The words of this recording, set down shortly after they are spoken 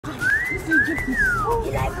This Egypt is so...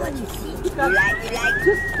 You like what you see? Just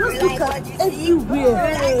look at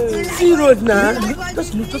everywhere. See road now.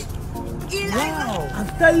 Just look. Wow. I'm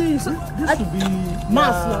telling you, this should be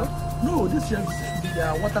Mars now. No, this should be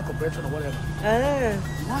the water corporation or whatever.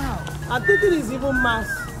 Wow. I'm thinking it's even Mars.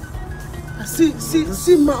 See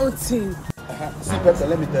mountain. See, Peter,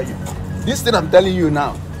 let me tell you. This thing I'm telling you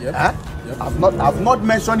now, I've not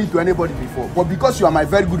mentioned it to anybody before. But because you are my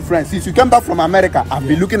very good friend, since you came back from America, I've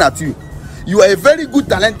been looking at you. You are a very good,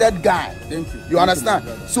 talented guy. Thank you. You understand?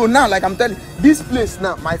 So now, like I'm telling you, this place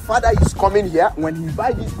now, my father is coming here. When he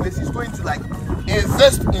buy this place, he's going to like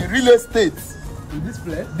invest in real estate. In this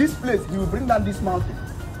place? This place, he will bring down this mountain.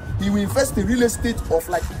 He will invest in real estate of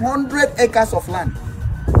like 100 acres of land.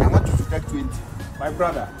 I want you to take 20. My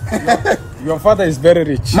brother, your father is very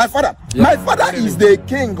rich. My father is the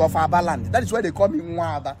king of Abaland. That is why they call me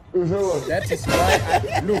Mwaba. That is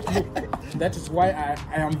why look. That is why I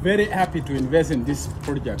am very happy to invest in this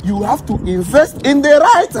project. You have to invest in the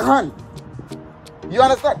right hand. You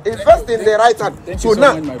understand? Invest in the right hand. So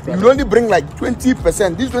now, you only bring like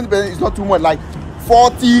 20%. This 20% is not too much, like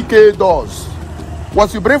 $40K.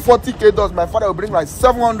 Once you bring $40K, my father will bring like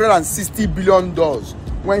 $760 billion.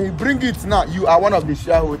 When you bring it now, you are one of the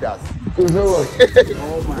shareholders.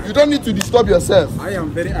 You don't need to disturb yourself. I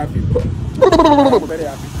am very happy. Very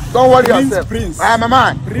happy. Don't worry yourself. Prince. I am a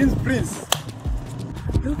man. Prince.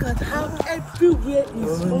 Look at how everywhere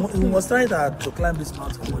is open. We must try to climb this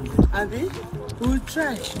mountain one day. Abi, we'll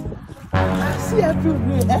try. I see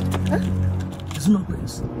everywhere. It's not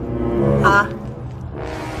Prince.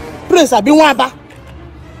 Prince, Abi Waba.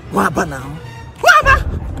 Waba now. Waba!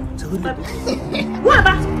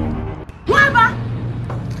 Waba!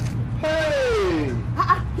 Hey!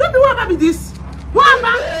 Don't be Waba be this.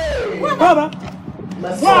 Waba!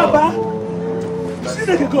 See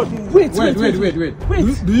the God. Wait.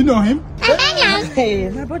 Do you know him? Hey,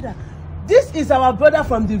 my brother. This is our brother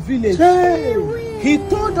from the village. Hey. He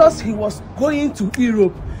told us he was going to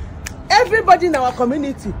Europe. Everybody in our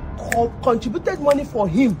community contributed money for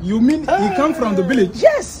him. You mean he come from the village?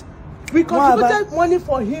 Yes. We contributed money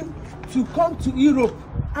for him to come to Europe,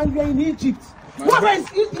 and we are in Egypt. What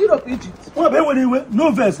is Europe, Egypt?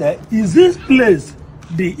 No verse, is this place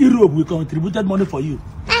the Europe we contributed money for you?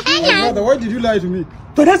 Brother, why did you lie to me?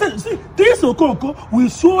 So they said, see, this Okoko, we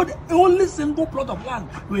sold the only single plot of land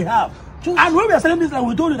we have. And when we are selling this land,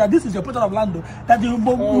 we told you that this is your plot of land, though, that you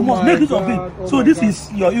must make use of it. So this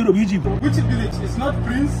is your Europe, Egypt. Which village? It's not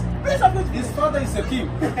Prince. His father is a king.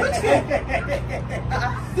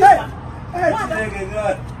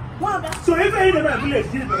 So if I in my village,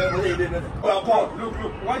 oh God, look,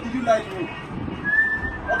 why did you lie to me?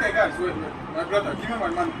 Okay guys, wait. My brother, give me my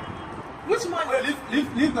money. Which money?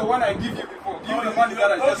 Leave the one I give you before. Give me the money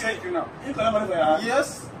that I just gave you now.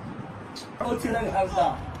 Yes. Stop wasting my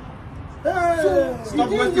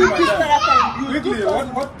time. Quickly,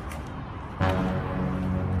 what?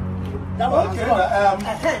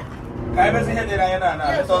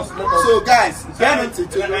 So guys,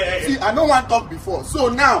 see, I don't want to talk before. So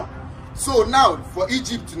now for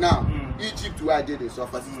Egypt now, Egypt where I did the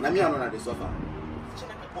suffer. Now me I know the suffer.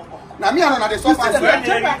 Now me I know the suffer.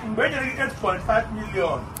 When you get 8.5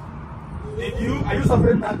 million, are you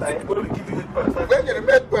suffering that time? What do we give you 8.5? When you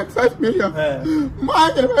make 8.5 million, man, you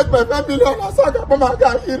make 8.5 million. I saw that for my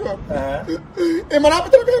guy here. I'm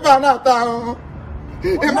not going to be now.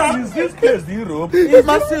 Is this place the Europe? Is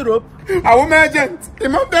this Europe? I will agent.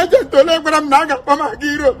 I'm agent to look, but I'm not going to be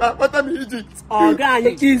Europe. But I'm Egypt. Oh, guy,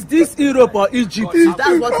 is this Europe or Egypt?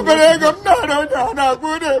 That's what you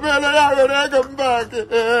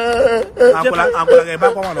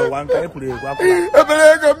want.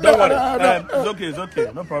 It's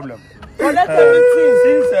okay. No problem.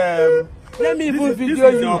 Let me even video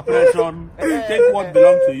you. Operation. Take what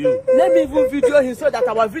belongs to you. Let me even video him so that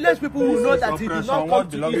our village people will know that he did not come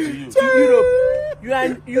to Europe. You are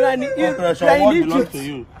in Egypt. You are in Egypt.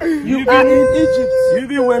 You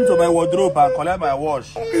even went to my wardrobe and collect my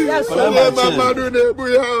wash. Yes, collect my chain.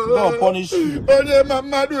 God punish you.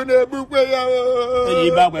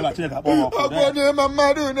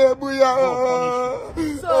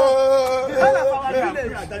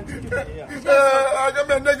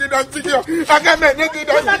 I can make it.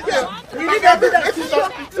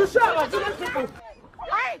 To show our village people